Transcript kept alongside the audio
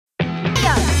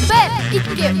2,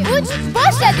 3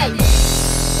 boshladik.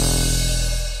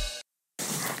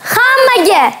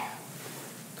 Hammaga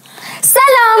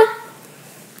salom.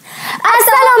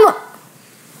 Assalomu.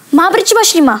 Men birinchi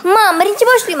boshlayman. Men birinchi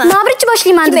boshlayman. Men birinchi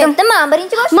boshlayman dedim. Men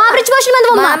birinchi boshlayman. Men birinchi boshlayman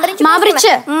dedim.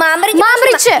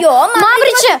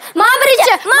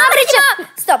 Men birinchi.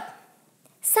 Stop.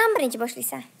 Sen birinchi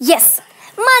boshlaysan. Yes.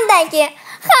 Mendan keyin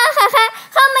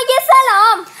hammaga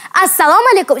salom. Assalomu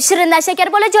alaykum shirinlar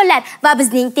shakar bolajonlar va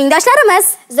bizning tengdoshlarimiz.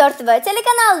 ZO'R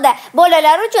telekanalida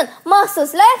bolalar uchun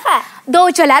maxsus loyiha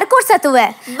Dovuchchalar ko'rsatuvi.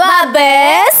 Va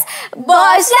biz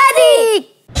boshladik.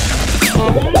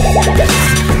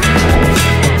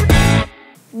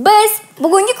 Biz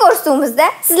bugungi ko'rsatuvimizda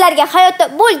sizlarga hayotda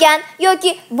bo'lgan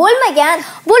yoki bo'lmagan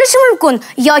bo'lishi mumkin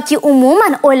yoki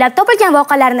umuman o'ylab topilgan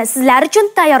voqealarni sizlar uchun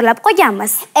tayyorlab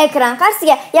qo'yganmiz. Ekran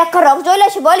qarshisiga yaqinroq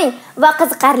joylashib oling va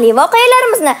qiziqarli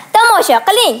voqealarimizni tomosha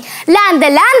qiling.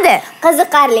 Landi.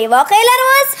 Qiziqarli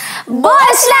voqealarimiz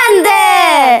boshlandi.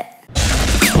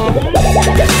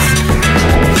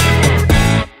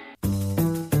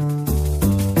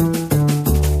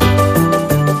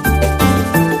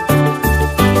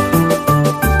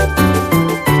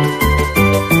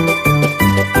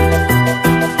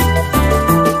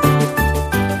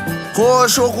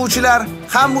 Xo'sh, o'quvchilar,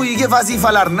 hamma uyiga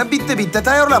vazifalarni bitta-bitta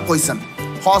tayyorlab qo'ysin.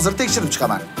 Hozir tekshirib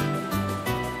chiqaman.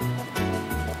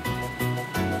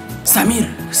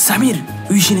 Samir,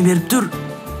 uy ishini berib tur.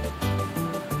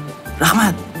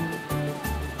 Rahmat.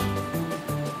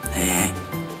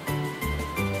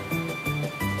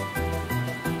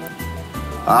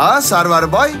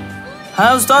 Sarvarboy.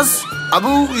 Ha, ustoz.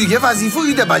 Bu uyga vazifa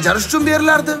uyda bajarish uchun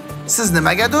berilardi. Siz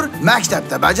nimagadir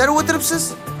maktabda bajarib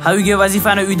o'tiribsiz? Ha, uyga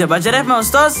vazifani uyda bajaryapman,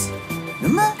 ustoz.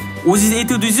 Nima? O'zingiz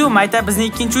aytdingiz-ku, maktab bizning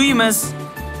ikkinchi uyimiz.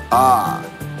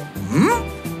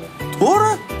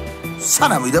 To'g'ri. Sen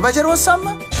ham uyda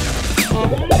bajaryapsanmi?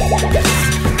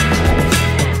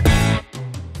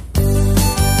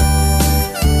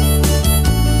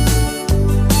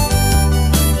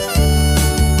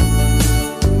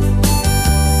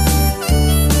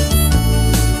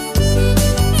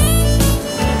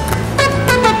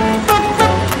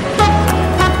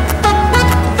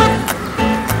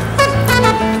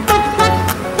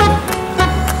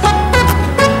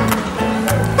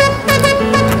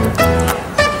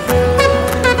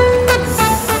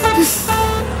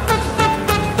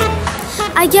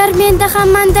 Agar menda ham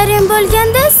mandarin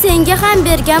bo'lganda, senga ham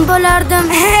bergan bo'lardim.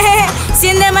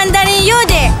 Senda mandarin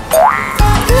yo'q-de.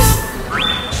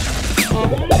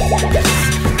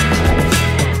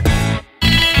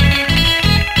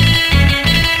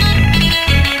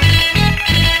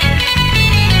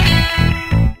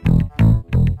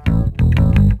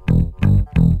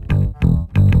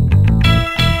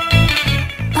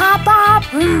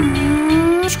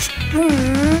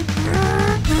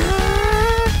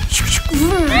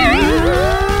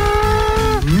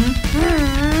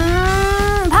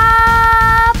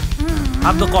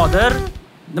 Abduqodir,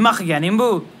 nima qilganing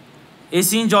bu?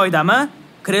 Esing joyidami?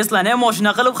 Kreslani ham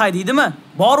mashina qilib haydaydimi?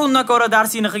 Bor undan ko'ra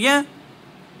darsingni qilgan.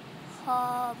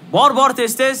 Bor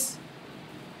tez.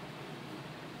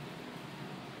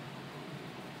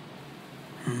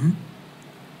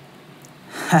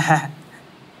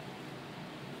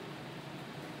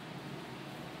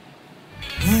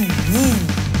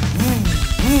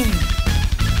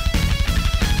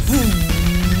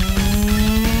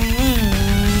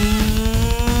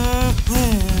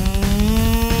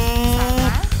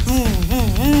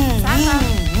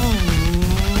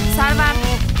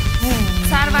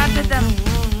 Sarvar dedim.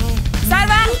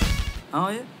 Sarvar!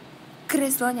 Oyi.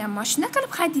 Kresloni ham mashina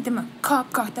qilib haydaydimi?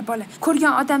 Qop-qoqda bola.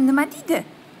 Ko'rgan odam nima deydi?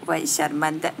 Voy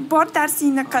sharmanda. Bor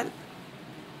darsingni qil.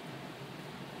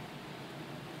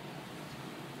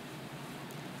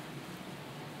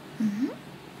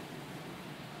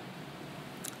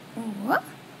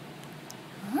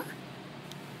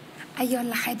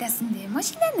 Ayollar haydasin-de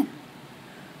mashinani.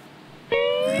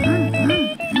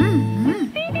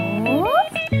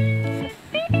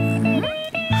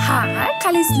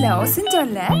 Qalaysizlar,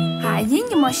 osinjonlar.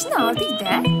 Yangi mashina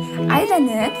oldik-da.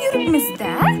 Aylanib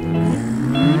yuribmiz-da.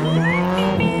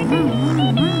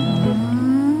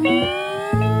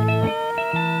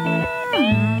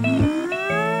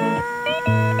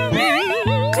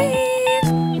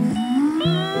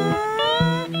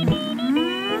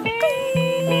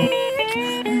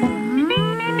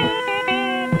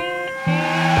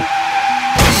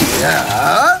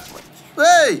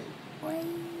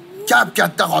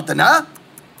 Katta xotin-a?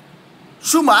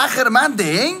 Shumi axirman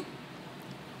deng?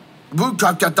 Bu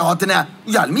katta xotin-a,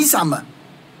 uyalmaysanmi?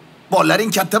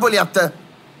 Bolalaring katta bo'lyapti.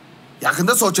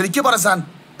 Yaqinda sovchilikka borasan.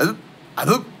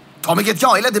 Tomi ketgan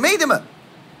oila demaydimi?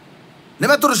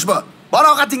 Nima turish bu? Bor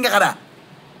ovqatingga qara.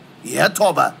 Ya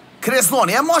toba,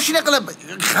 kresloni ham mashina qilib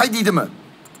haydaydimi?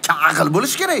 Aql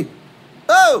bo'lish kerak.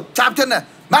 Kaptenni.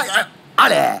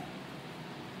 Ale.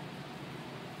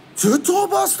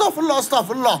 Toba,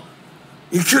 astag'firulloh.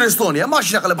 Kresloni ham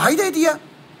mashina qilib haydaydi-ya.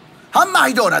 Hamma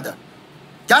haydaveradi.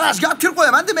 Garajga olib kirib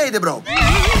qo'yaman demaydi, bro.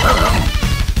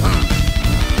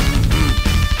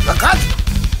 Faqat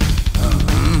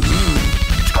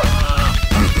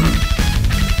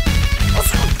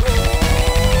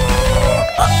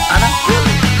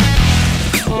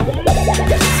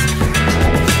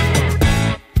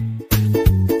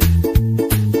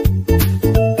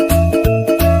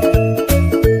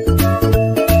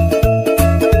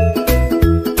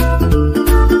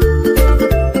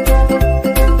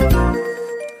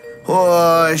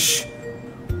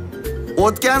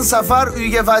o'tgan safar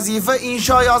uyga vazifa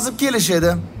insho yozib kelish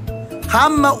edi.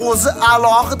 Hamma o'zi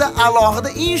alohida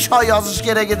insho yozish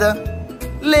kerak edi.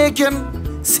 Lekin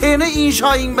seni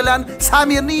inshoing bilan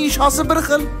Samirning inshosi bir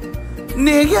xil.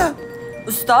 Nega?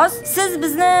 Ustoz, siz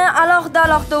bizni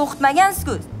alohida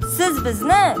o'qitmagansiz-ku. Siz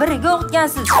bizni birga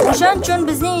o'qitgansiz. O'shaning uchun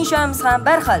bizning inshomiz ham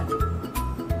bir xil.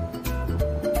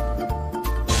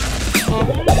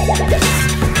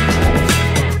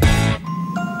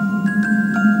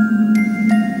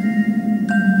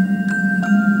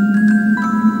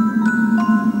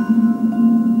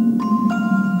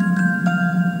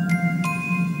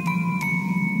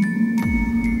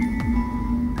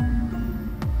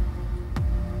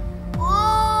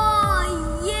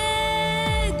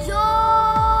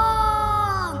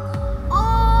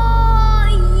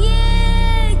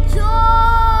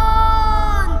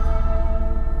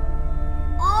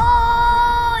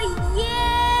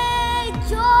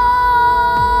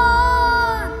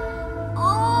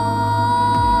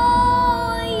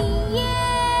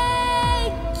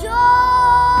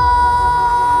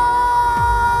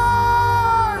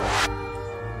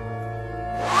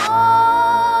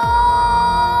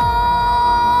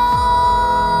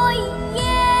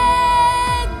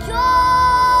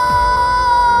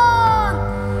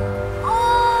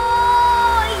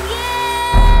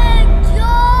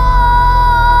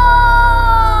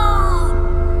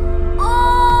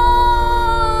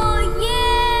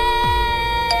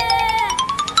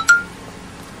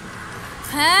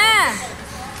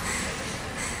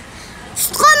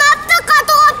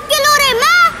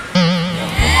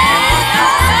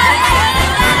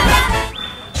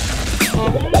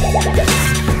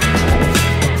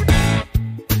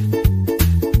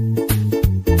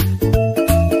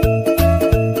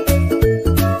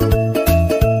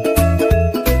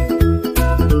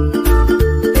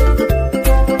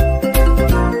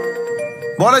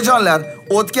 Bolajonlar,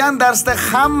 o'tgan darsda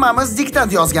hammamiz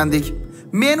diktant yozgandik.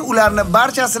 Men ularni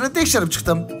barchasini tekshirib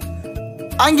chiqdim.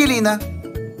 Angelina,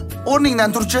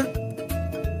 o'rningdan turchi.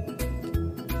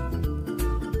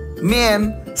 Men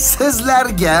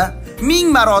sizlarga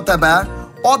 1000 marotaba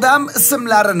odam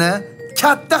ismlarini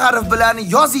katta harf bilan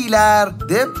yozinglar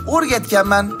deb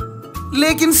o'rgatganman.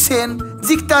 Lekin sen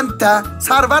diktantda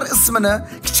Sarvar ismini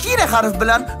kichkina harf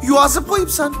bilan yozib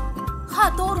qo'yibsan. Ha,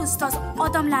 to'g'ri ustoz.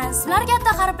 Odamlarning ismlari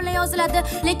katta harf bilan yoziladi,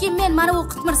 lekin men mana bu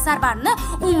Qitmir Sarvarni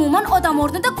umuman odam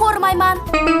o'rnida ko'rmayman.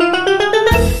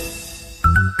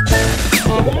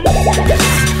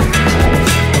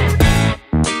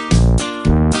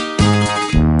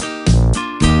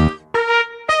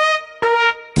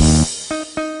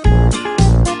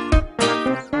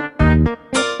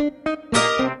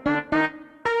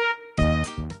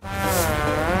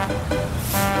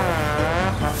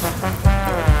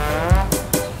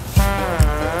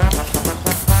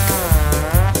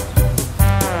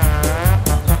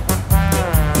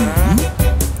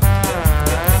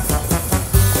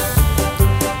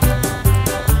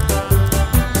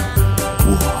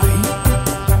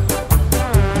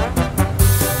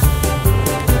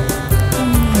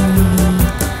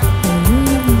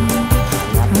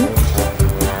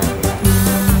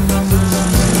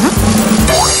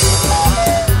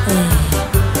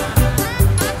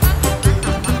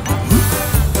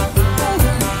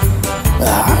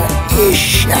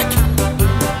 Eşek.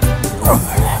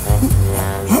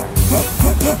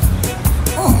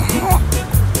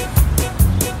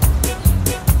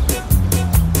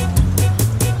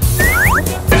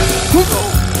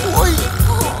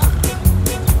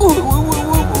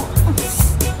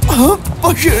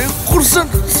 Başı kursun.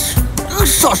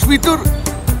 Şaşmay dur.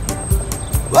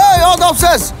 Hey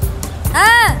odamsiz.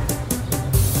 Ha?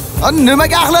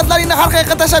 Nimaga axlatlaringni har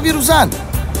qayerga tashlab yuribsan?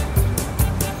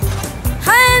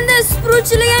 Ha, kelganda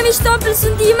supuruvchilar ham ish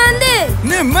topilsin deyman-da.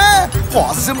 Nima?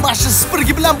 Hozir mana shu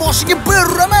supurgi bilan boshiga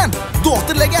bir uraman.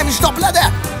 Doktorlarga ham ish topiladi.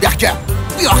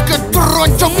 Bu yoqqa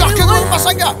turonchoq, bu yoqqa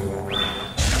bo'lmasanga.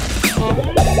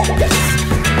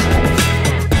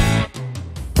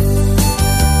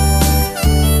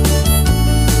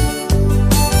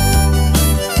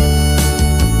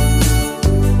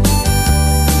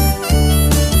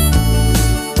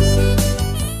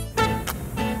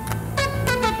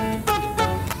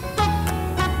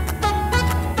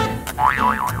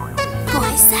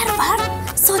 Voy Sarvar,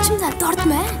 sochimdan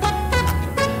tortma.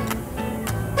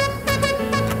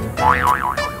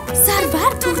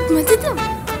 Sarvar, tortma dedim.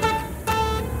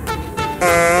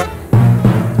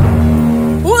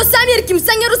 O Samir, kim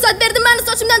senga ruxsat berdi meni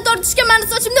sochimdan tortishga? Meni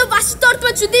sochimdan vashi tortma,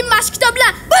 tushundingmi? Mash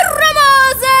kitoblar. Bir uraman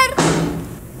hozir.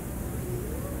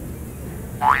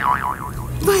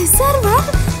 Voy Sarvar,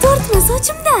 tortma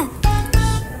sochimdan.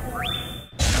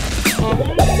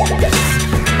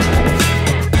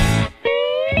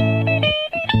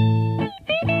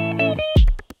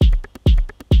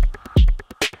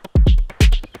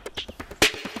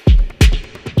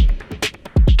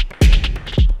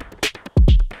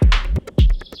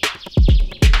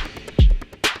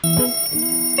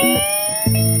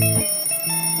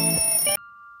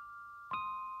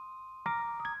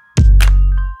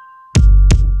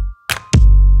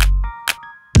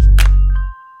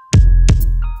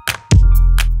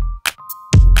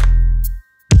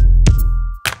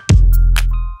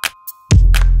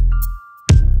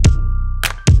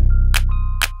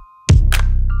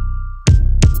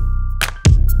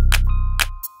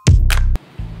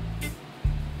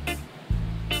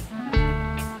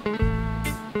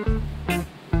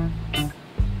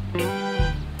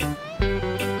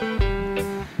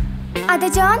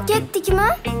 Adajon, ketdikmi?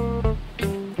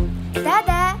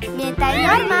 Dada, men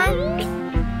tayyorman.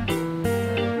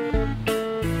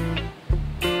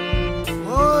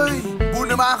 Voy, bu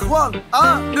nima ahvol?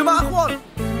 Nima ahvol?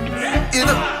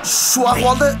 Endi shu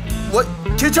ahvolda voy,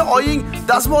 kecha oying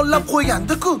dazmollab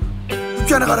qo'ygandi-ku.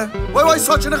 Ukani qara. Voy,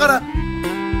 sochini qara.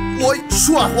 Voy,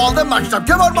 shu ahvolda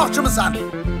maktabga bormoqchimisan?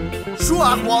 Shu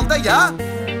ahvolda-ya?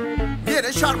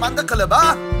 Meni sharmanda qilib,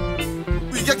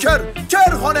 uyga kir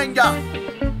xonangga.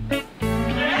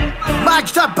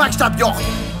 Maktab yo'q.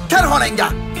 Kir xonangga.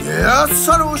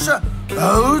 Sana o'sha.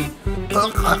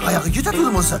 Qayoqqa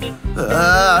ketadimi o'zi?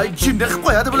 Jinni qilib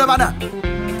qo'yadi bular meni.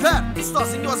 Kir,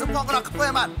 ustozingga o'zim qo'ng'iroq qilib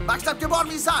qo'yaman. Maktabga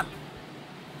bormaysan.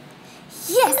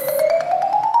 Yes.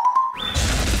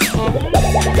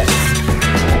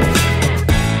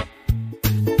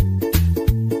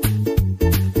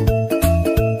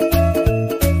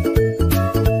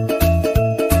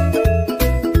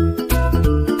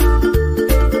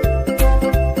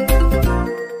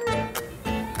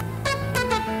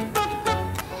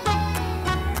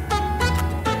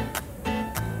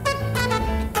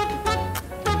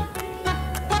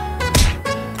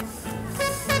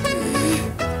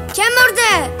 Kim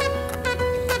urdi?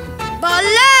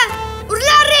 Bolla,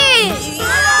 urlaring!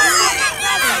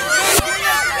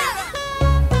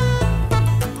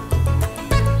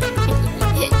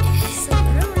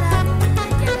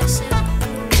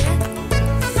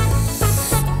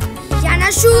 Yana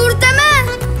shu urdimi?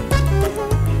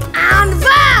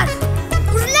 Anvar!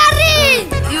 Urlaring!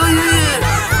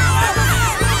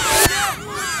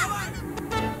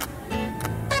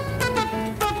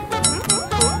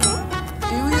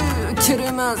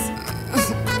 Keremas.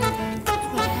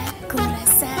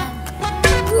 Ko'rasan.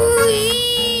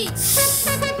 Uy!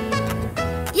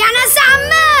 Yana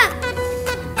sanmi?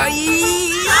 Ay!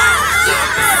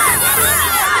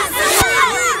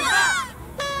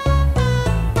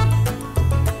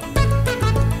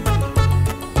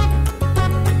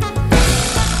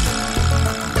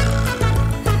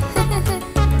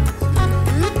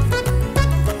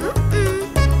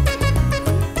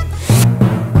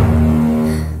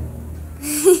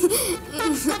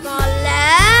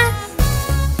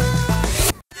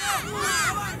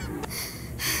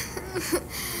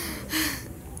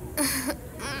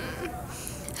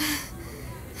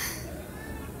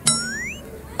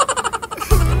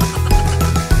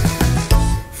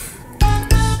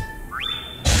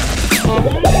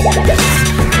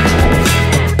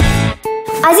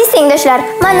 Aziz tengdoshlar,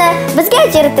 mana bizga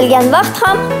ajratilgan vaqt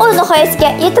ham o'z nihoyasiga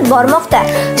yetib bormoqda.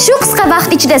 Shu qisqa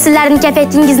vaqt ichida sizlarning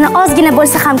kayfiyatingizni ozgina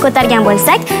bo'lsa ham ko'targan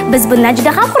bo'lsak, biz bundan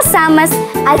juda ham xursandmiz.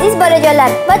 Aziz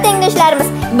bolajonlar va tengdoshlarimiz,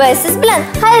 biz siz bilan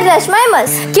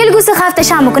xayrlashmaymiz. Kelgusi hafta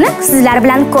shanba kuni sizlar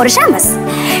bilan ko'rishamiz.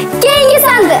 Keyingi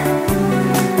sanda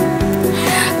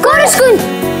Ko'rishgun.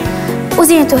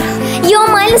 O'zing tur. Yo,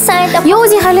 mayli, sen ayt. Yo,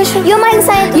 o'zing xayrlash. Yo, mayli,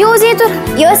 sen ayt. Yo, o'zing tur.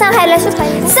 Yo, sen xayrlashib.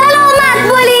 Salomat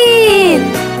bo'ling.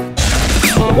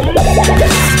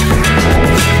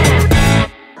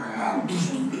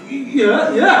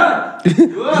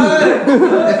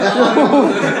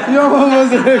 Yomon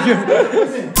bo'lsa lekin.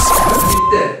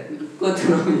 Bitta.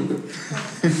 Qo'tirmaydi.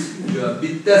 Yo,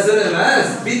 bittasini emas,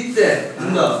 bitta.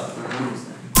 Bundoq.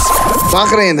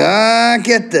 Baqiring, ha,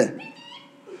 ketdi.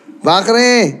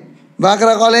 Baqiring.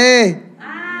 Baqira qoling.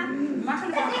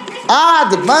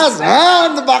 Deb mas,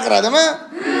 deb baqiradimi?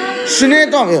 Shuni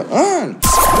aytamiz.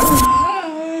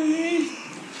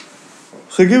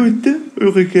 Xaga bitta,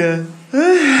 uyquga.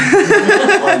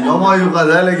 Yomon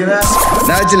yuqadi lekin.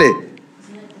 Nachilik.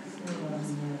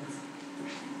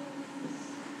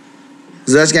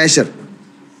 Zachgan ishir.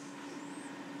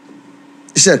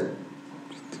 Ishir.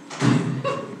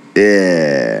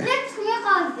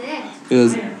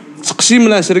 Chiqishing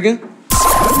bilan shirgin.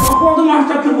 Qo'lda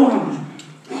maktabga boraman.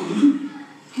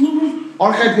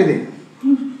 Orqaga keting.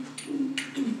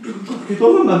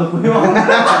 Ketaman men qo'yaman.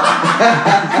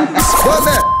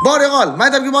 Bo'ldi, bor yo'qol.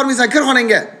 Maktabga bormaysan, kir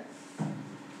xonangga.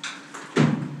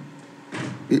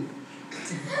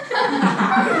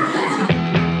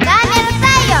 Kamera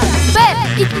tayyor.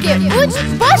 1, 2, 3,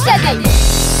 boshladik.